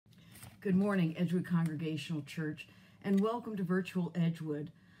Good morning, Edgewood Congregational Church, and welcome to Virtual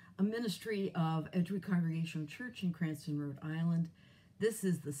Edgewood, a ministry of Edgewood Congregational Church in Cranston, Rhode Island. This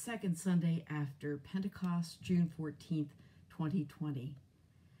is the second Sunday after Pentecost, June 14th, 2020.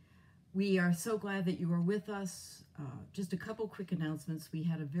 We are so glad that you are with us. Just a couple quick announcements. We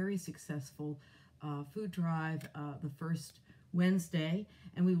had a very successful food drive the first Wednesday,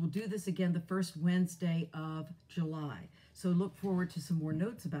 and we will do this again the first Wednesday of July. So look forward to some more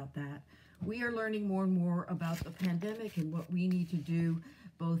notes about that. We are learning more and more about the pandemic and what we need to do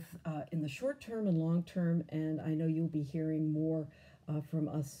both in the short term and long term, and I know you'll be hearing more from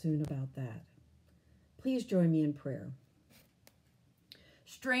us soon about that. Please join me in prayer.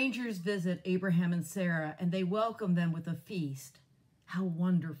 Strangers visit Abraham and Sarah, and they welcome them with a feast. How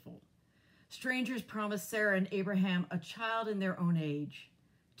wonderful. Strangers promise Sarah and Abraham a child in their own age.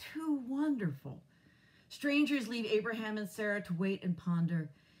 Too wonderful. Strangers leave Abraham and Sarah to wait and ponder.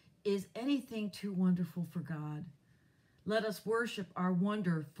 Is anything too wonderful for God? Let us worship our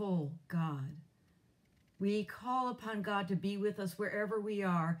wonderful God. We call upon God to be with us wherever we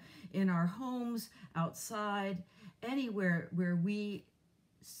are, in our homes, outside, anywhere where we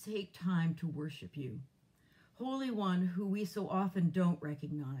take time to worship you. Holy One, who we so often don't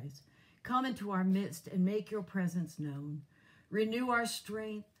recognize, come into our midst and make your presence known. Renew our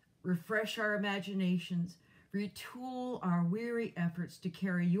strength, refresh our imaginations, retool our weary efforts to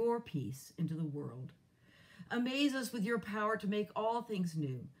carry your peace into the world. Amaze us with your power to make all things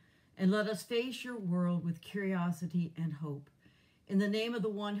new, and let us face your world with curiosity and hope. In the name of the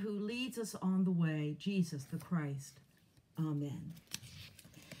one who leads us on the way, Jesus the Christ. Amen.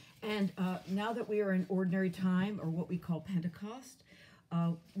 And now that we are in ordinary time, or what we call Pentecost,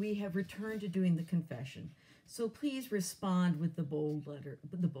 we have returned to doing the confession. So please respond with the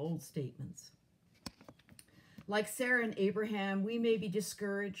bold statements. Like Sarah and Abraham, we may be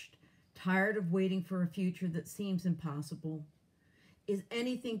discouraged, tired of waiting for a future that seems impossible. Is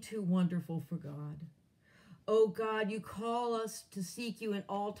anything too wonderful for God? Oh God, you call us to seek you in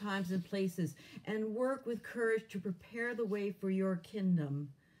all times and places and work with courage to prepare the way for your kingdom.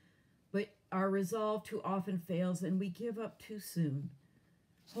 But our resolve too often fails and we give up too soon.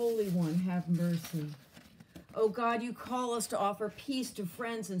 Holy One, have mercy. Oh God, you call us to offer peace to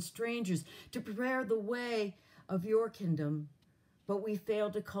friends and strangers, to prepare the way of your kingdom, but we fail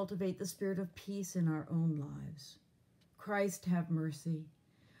to cultivate the spirit of peace in our own lives. Christ, have mercy.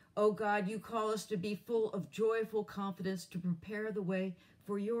 Oh God, you call us to be full of joyful confidence to prepare the way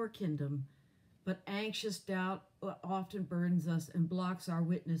for your kingdom, but anxious doubt often burdens us and blocks our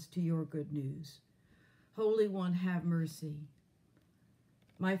witness to your good news. Holy One, have mercy.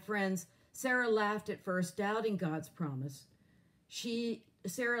 My friends, Sarah laughed at first, doubting God's promise.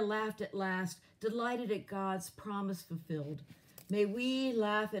 Sarah laughed at last, delighted at God's promise fulfilled. May we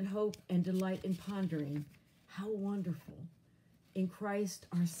laugh in hope and delight in pondering. How wonderful. In Christ,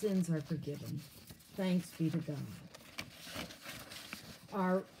 our sins are forgiven. Thanks be to God.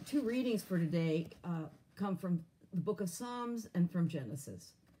 Our two readings for today come from the book of Psalms and from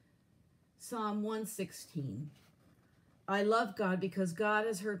Genesis. Psalm 116. I love God because God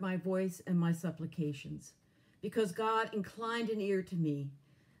has heard my voice and my supplications, because God inclined an ear to me.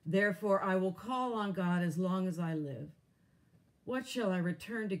 Therefore, I will call on God as long as I live. What shall I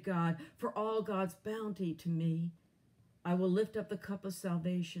return to God for all God's bounty to me? I will lift up the cup of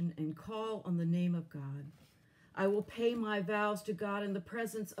salvation and call on the name of God. I will pay my vows to God in the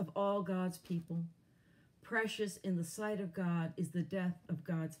presence of all God's people. Precious in the sight of God is the death of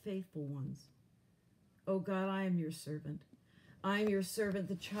God's faithful ones. O God, I am your servant. I am your servant,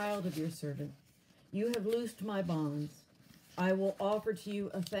 the child of your servant. You have loosed my bonds. I will offer to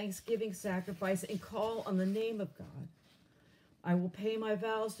you a thanksgiving sacrifice and call on the name of God. I will pay my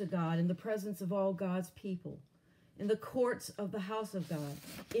vows to God in the presence of all God's people, in the courts of the house of God,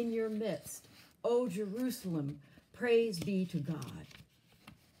 in your midst. O Jerusalem, praise be to God.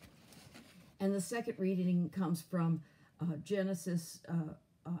 And the second reading comes from Genesis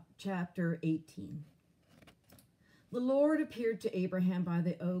chapter 18. The Lord appeared to Abraham by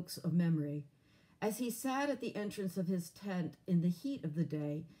the oaks of Mamre. As he sat at the entrance of his tent in the heat of the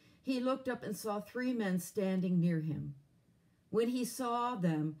day, he looked up and saw 3 men standing near him. When he saw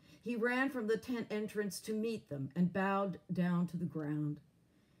them, he ran from the tent entrance to meet them and bowed down to the ground.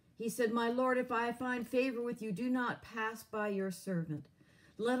 He said, My Lord, if I find favor with you, do not pass by your servant.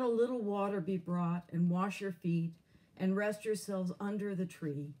 Let a little water be brought and wash your feet and rest yourselves under the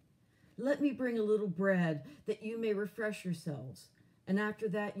tree. Let me bring a little bread that you may refresh yourselves, and after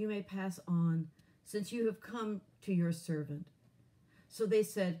that you may pass on, since you have come to your servant. So they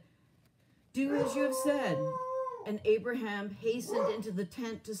said, Do as you have said. And Abraham hastened into the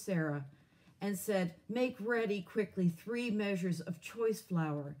tent to Sarah and said, "Make ready quickly 3 measures of choice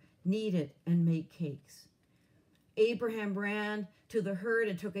flour, knead it, and make cakes." Abraham ran to the herd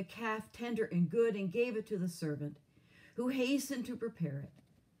and took a calf tender and good and gave it to the servant, who hastened to prepare it.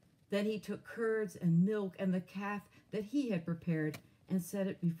 Then he took curds and milk and the calf that he had prepared and set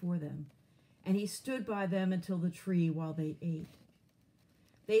it before them. And he stood by them until the tree while they ate.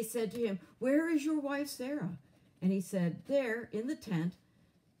 They said to him, "Where is your wife Sarah?" And he said, "There, in the tent."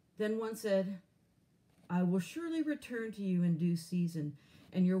 Then one said, "I will surely return to you in due season,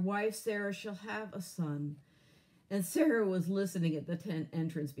 and your wife Sarah shall have a son." And Sarah was listening at the tent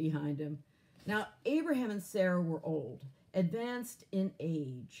entrance behind him. Now Abraham and Sarah were old, advanced in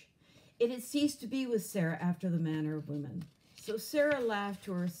age. It had ceased to be with Sarah after the manner of women. So Sarah laughed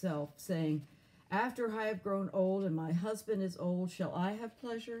to herself, saying, "After I have grown old and my husband is old, shall I have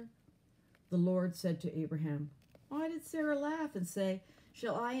pleasure?" The Lord said to Abraham, "Why did Sarah laugh and say,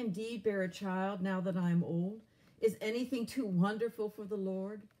 'Shall I indeed bear a child now that I am old? Is anything too wonderful for the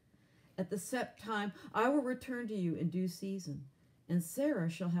Lord?' At the set time I will return to you in due season, and Sarah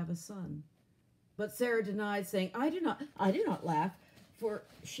shall have a son." But Sarah denied, saying, I do not laugh, for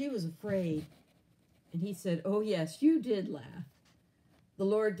she was afraid. And he said, "Oh yes, you did laugh." The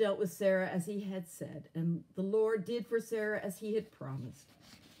Lord dealt with Sarah as he had said, and the Lord did for Sarah as he had promised.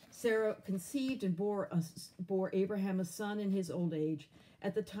 Sarah conceived and bore Abraham a son in his old age,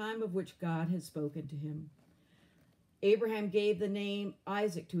 at the time of which God had spoken to him. Abraham gave the name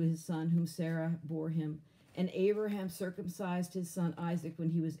Isaac to his son, whom Sarah bore him. And Abraham circumcised his son Isaac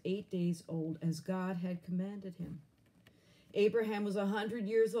when he was 8 days old, as God had commanded him. Abraham was 100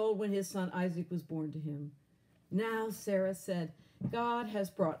 years old when his son Isaac was born to him. Now Sarah said, "God has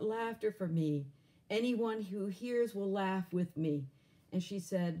brought laughter for me. Anyone who hears will laugh with me." And she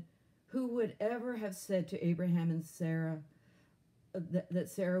said, "Who would ever have said to Abraham and Sarah that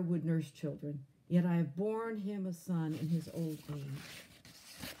Sarah would nurse children? Yet I have borne him a son in his old age."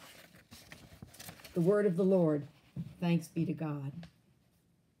 The word of the Lord. Thanks be to God.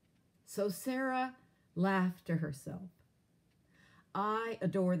 So Sarah laughed to herself. I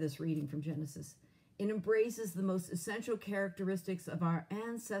adore this reading from Genesis. It embraces the most essential characteristics of our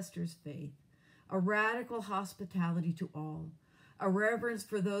ancestors' faith: a radical hospitality to all, a reverence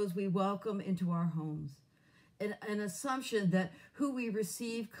for those we welcome into our homes, an assumption that who we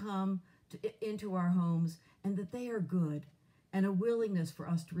receive come into our homes and that they are good, and a willingness for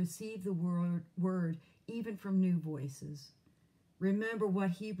us to receive the word even from new voices. Remember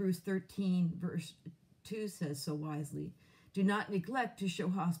what Hebrews 13 verse 2 says so wisely: "Do not neglect to show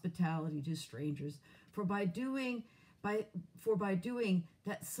hospitality to strangers, for by doing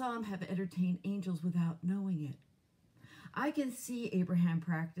that some have entertained angels without knowing it." I can see Abraham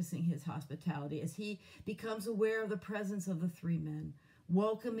practicing his hospitality as he becomes aware of the presence of the 3 men,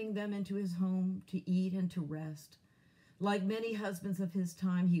 welcoming them into his home to eat and to rest. Like many husbands of his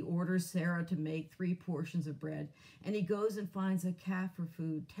time, he orders Sarah to make 3 portions of bread, and he goes and finds a calf for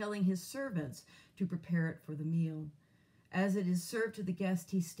food, telling his servants to prepare it for the meal. As it is served to the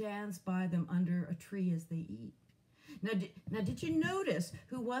guest, he stands by them under a tree as they eat. Now, did you notice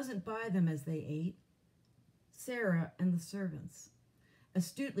who wasn't by them as they ate? Sarah and the servants.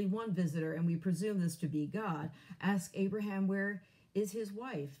 Astutely, one visitor, and we presume this to be God, asks Abraham where is his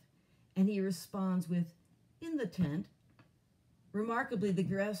wife, and he responds with, "In the tent." Remarkably, the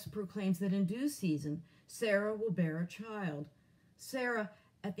guest proclaims that in due season, Sarah will bear a child. Sarah,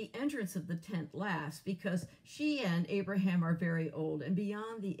 at the entrance of the tent, laughs because she and Abraham are very old and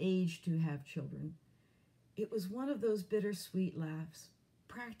beyond the age to have children. It was one of those bittersweet laughs,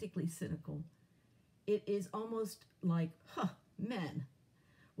 practically cynical. It is almost like, men.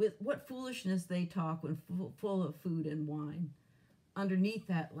 With what foolishness they talk when full of food and wine. Underneath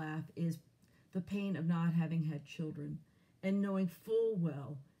that laugh is the pain of not having had children, and knowing full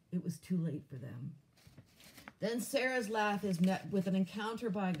well it was too late for them. Then Sarah's laugh is met with an encounter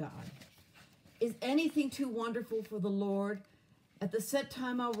by God. "Is anything too wonderful for the Lord? At the set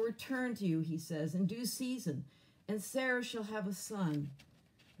time I will return to you," he says, "in due season, and Sarah shall have a son."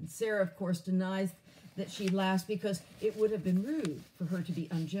 And Sarah, of course, denies that she laughs because it would have been rude for her to be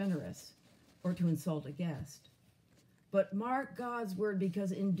ungenerous or to insult a guest. But mark God's word,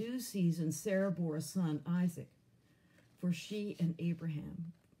 because in due season Sarah bore a son, Isaac, for she and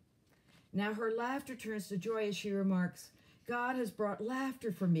Abraham. Now her laughter turns to joy as she remarks, "God has brought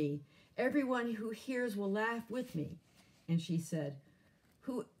laughter for me. Everyone who hears will laugh with me." And she said,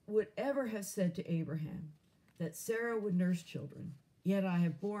 "Who would ever have said to Abraham that Sarah would nurse children? Yet I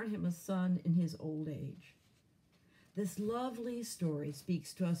have borne him a son in his old age." This lovely story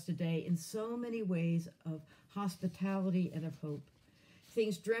speaks to us today in so many ways of hospitality and of hope.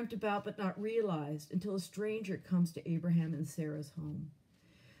 Things dreamt about but not realized until a stranger comes to Abraham and Sarah's home.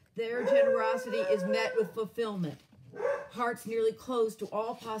 Their generosity is met with fulfillment. Hearts nearly closed to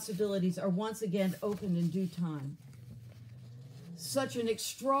all possibilities are once again opened in due time. Such an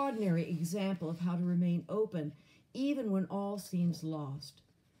extraordinary example of how to remain open even when all seems lost.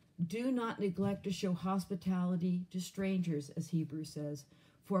 Do not neglect to show hospitality to strangers, as Hebrews says,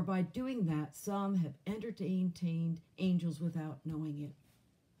 for by doing that, some have entertained angels without knowing it.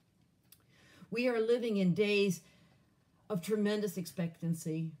 We are living in days of tremendous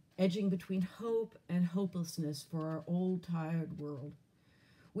expectancy, edging between hope and hopelessness for our old, tired world.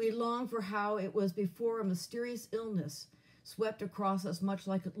 We long for how it was before a mysterious illness swept across us, much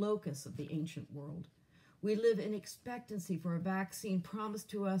like locusts of the ancient world. We live in expectancy for a vaccine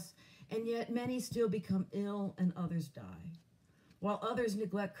promised to us, and yet many still become ill and others die, while others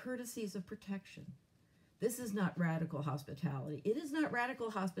neglect courtesies of protection. This is not radical hospitality. It is not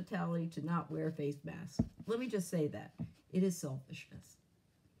radical hospitality to not wear face masks. Let me just say that. It is selfishness.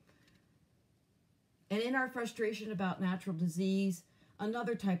 And in our frustration about natural disease,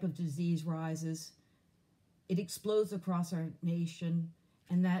 another type of disease rises. It explodes across our nation,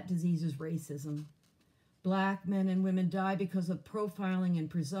 and that disease is racism. Black men and women die because of profiling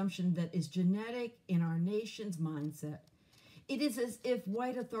and presumption that is genetic in our nation's mindset. It is as if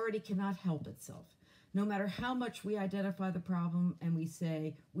white authority cannot help itself. No matter how much we identify the problem and we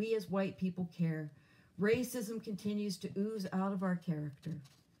say, we as white people care, racism continues to ooze out of our character.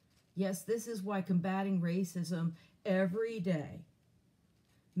 Yes, this is why combating racism every day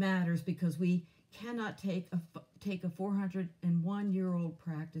matters, because we cannot take a 401-year-old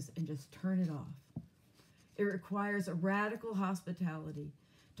practice and just turn it off. It requires a radical hospitality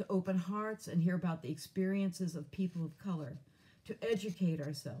to open hearts and hear about the experiences of people of color, to educate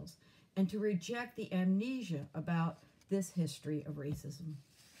ourselves, and to reject the amnesia about this history of racism.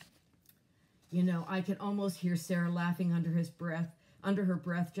 You know, I can almost hear Sarah laughing under her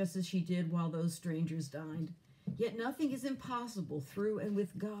breath, just as she did while those strangers dined. Yet nothing is impossible through and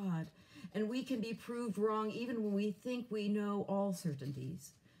with God, and we can be proved wrong even when we think we know all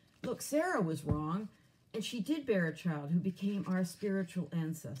certainties. Look, Sarah was wrong, and she did bear a child who became our spiritual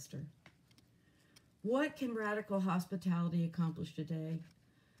ancestor. What can radical hospitality accomplish today?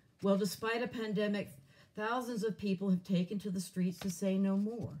 Well, despite a pandemic, thousands of people have taken to the streets to say no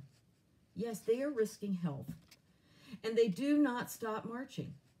more. Yes, they are risking health, and they do not stop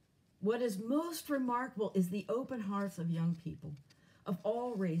marching. What is most remarkable is the open hearts of young people of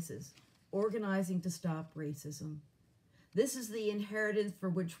all races organizing to stop racism. This is the inheritance for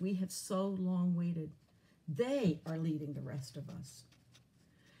which we have so long waited. They are leading the rest of us.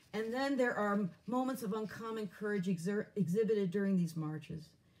 And then there are moments of uncommon courage exhibited during these marches.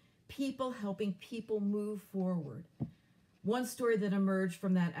 People helping people move forward. One story that emerged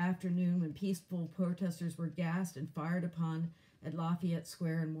from that afternoon when peaceful protesters were gassed and fired upon at Lafayette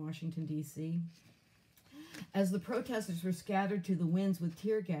Square in Washington, D.C. As the protesters were scattered to the winds with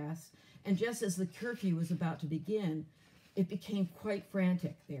tear gas, and just as the curfew was about to begin, it became quite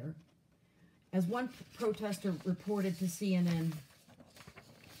frantic there. As one protester reported to CNN,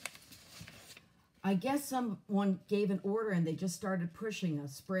 I guess someone gave an order and they just started pushing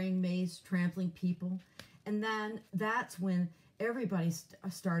us, spraying mace, trampling people. And then that's when everybody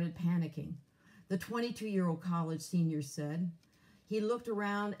started panicking. The 22-year-old college senior said. He looked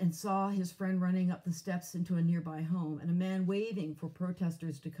around and saw his friend running up the steps into a nearby home and a man waving for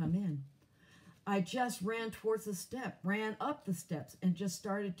protesters to come in. I just ran up the steps, and just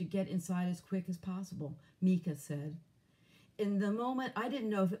started to get inside as quick as possible, Mika said. In the moment, I didn't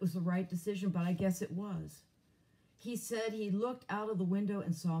know if it was the right decision, but I guess it was. He said he looked out of the window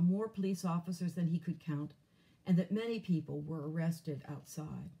and saw more police officers than he could count, and that many people were arrested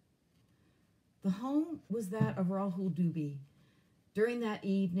outside. The home was that of Rahul Dubey. During that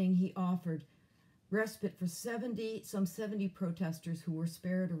evening, he offered respite for some 70 protesters who were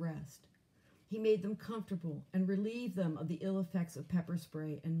spared arrest. He made them comfortable and relieved them of the ill effects of pepper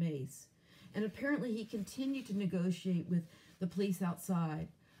spray and mace. And apparently he continued to negotiate with the police outside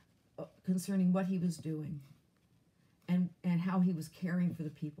concerning what he was doing and how he was caring for the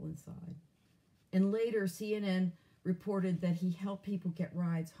people inside. And later, CNN reported that he helped people get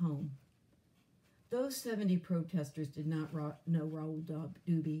rides home. Those 70 protesters did not know Rahul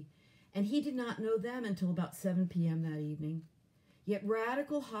Dubey, and he did not know them until about 7 p.m. that evening. Yet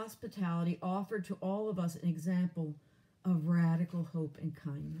radical hospitality offered to all of us an example of radical hope and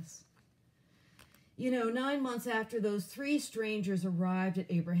kindness. You know, 9 months after those 3 strangers arrived at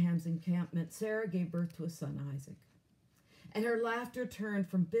Abraham's encampment, Sarah gave birth to a son, Isaac. and her laughter turned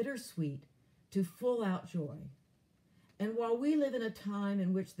from bittersweet to full-out joy. And while we live in a time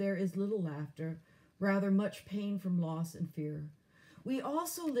in which there is little laughter, rather much pain from loss and fear, we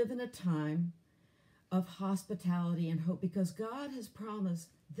also live in a time of hospitality and hope, because God has promised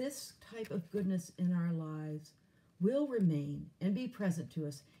this type of goodness in our lives will remain and be present to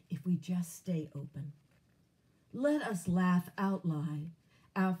us if we just stay open. Let us laugh out loud.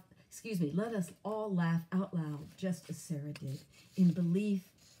 Let us all laugh out loud, just as Sarah did, in belief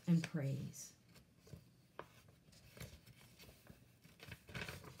and praise.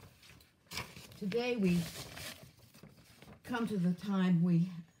 Today we come to the time we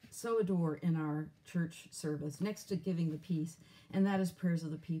so adore in our church service, next to giving the peace, and that is prayers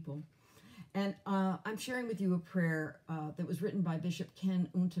of the people. And I'm sharing with you a prayer that was written by Bishop Ken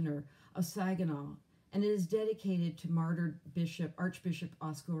Untener of Saginaw, and it is dedicated to martyred Archbishop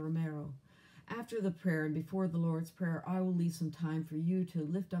Oscar Romero. After the prayer and before the Lord's Prayer, I will leave some time for you to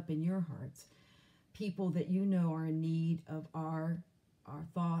lift up in your hearts people that you know are in need of our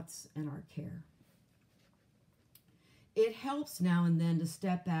thoughts and our care. It helps now and then to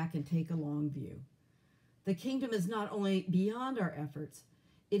step back and take a long view. The kingdom is not only beyond our efforts,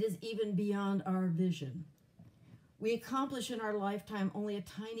 it is even beyond our vision. We accomplish in our lifetime only a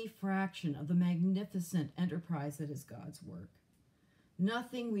tiny fraction of the magnificent enterprise that is God's work.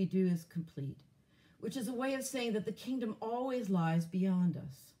 Nothing we do is complete, which is a way of saying that the kingdom always lies beyond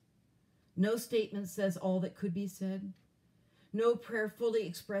us. No statement says all that could be said. No prayer fully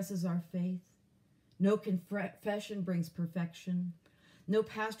expresses our faith. No confession brings perfection. No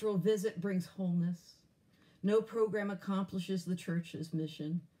pastoral visit brings wholeness. No program accomplishes the church's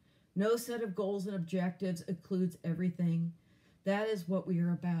mission. No set of goals and objectives includes everything. That is what we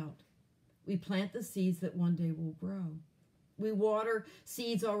are about. We plant the seeds that one day will grow. We water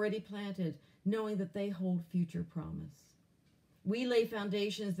seeds already planted, knowing that they hold future promise. We lay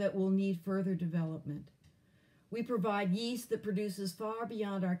foundations that will need further development. We provide yeast that produces far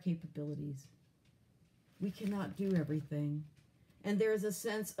beyond our capabilities. We cannot do everything, and there is a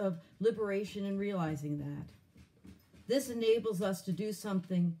sense of liberation in realizing that. This enables us to do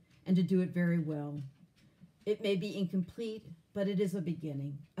something and to do it very well. It may be incomplete, but it is a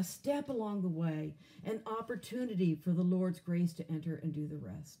beginning, a step along the way, an opportunity for the Lord's grace to enter and do the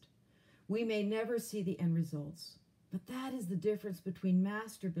rest. We may never see the end results, but that is the difference between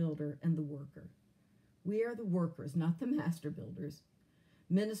master builder and the worker. We are the workers, not the master builders.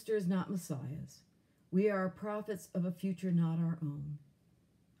 Ministers, not messiahs. We are prophets of a future not our own.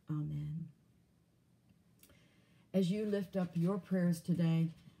 Amen. As you lift up your prayers today,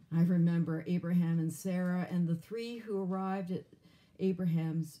 I remember Abraham and Sarah and the three who arrived at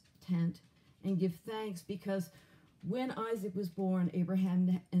Abraham's tent, and give thanks because when Isaac was born,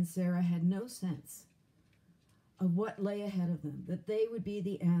 Abraham and Sarah had no sense of what lay ahead of them, that they would be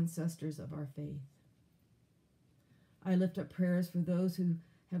the ancestors of our faith. I lift up prayers for those who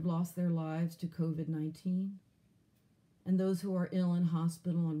have lost their lives to COVID-19 and those who are ill in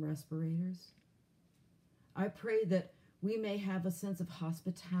hospital on respirators. I pray that we may have a sense of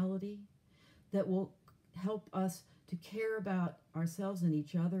hospitality that will help us to care about ourselves and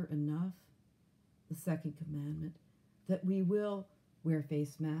each other enough, the second commandment, that we will wear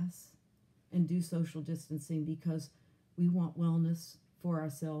face masks and do social distancing because we want wellness for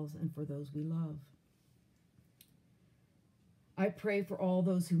ourselves and for those we love. I pray for all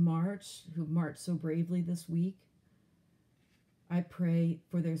those who marched so bravely this week. I pray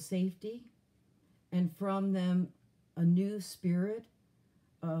for their safety and from them a new spirit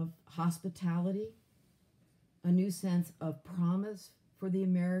of hospitality, a new sense of promise for the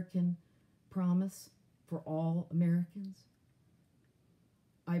American promise for all Americans.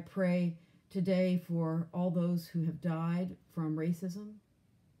 I pray today for all those who have died from racism.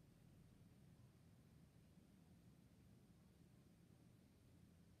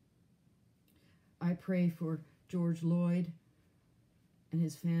 I pray for George Lloyd and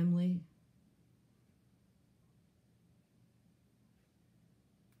his family.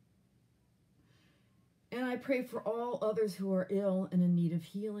 And I pray for all others who are ill and in need of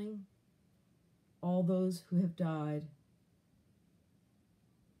healing, all those who have died.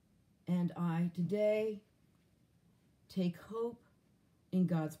 And I today take hope in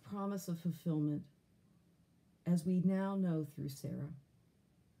God's promise of fulfillment, as we now know through Sarah.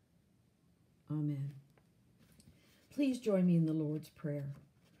 Amen. Please join me in the Lord's Prayer.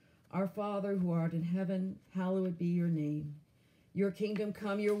 Our Father, who art in heaven, hallowed be your name. Your kingdom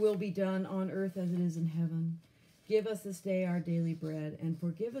come, your will be done on earth as it is in heaven. Give us this day our daily bread, and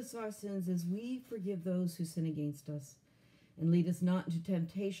forgive us our sins as we forgive those who sin against us. And lead us not into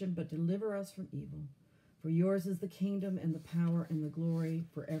temptation, but deliver us from evil. For yours is the kingdom and the power and the glory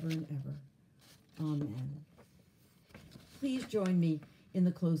forever and ever. Amen. Please join me in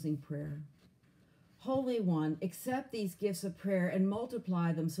the closing prayer. Holy One, accept these gifts of prayer and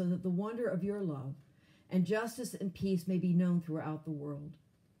multiply them so that the wonder of your love and justice and peace may be known throughout the world.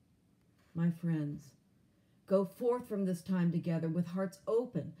 My friends, go forth from this time together with hearts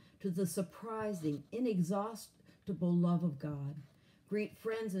open to the surprising, inexhaustible love of God. Greet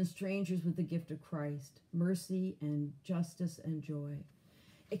friends and strangers with the gift of Christ, mercy and justice and joy.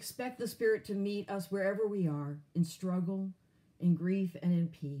 Expect the Spirit to meet us wherever we are, in struggle, in grief, and in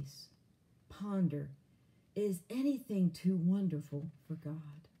peace. Ponder, is anything too wonderful for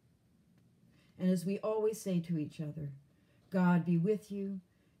God? And as we always say to each other, God be with you,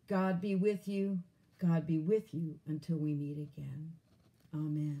 God be with you, God be with you until we meet again.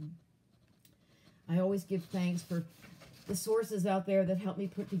 Amen. I always give thanks for the sources out there that help me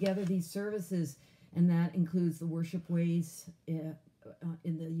put together these services, and that includes the Worship Ways in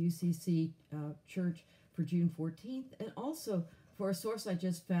the UCC Church for June 14th, and also for a source I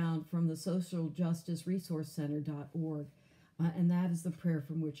just found from the Social Justice Resource Center.org, and that is the prayer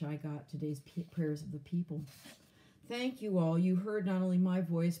from which I got today's prayers of the people. Thank you all. You heard not only my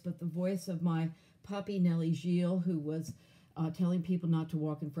voice, but the voice of my puppy, Nellie Gilles, who was telling people not to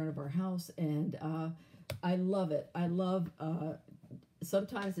walk in front of our house, and I love it. I love,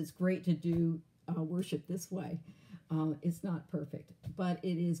 sometimes it's great to do worship this way. It's not perfect, but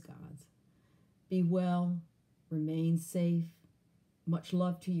it is God's. Be well, remain safe. Much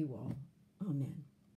love to you all. Amen.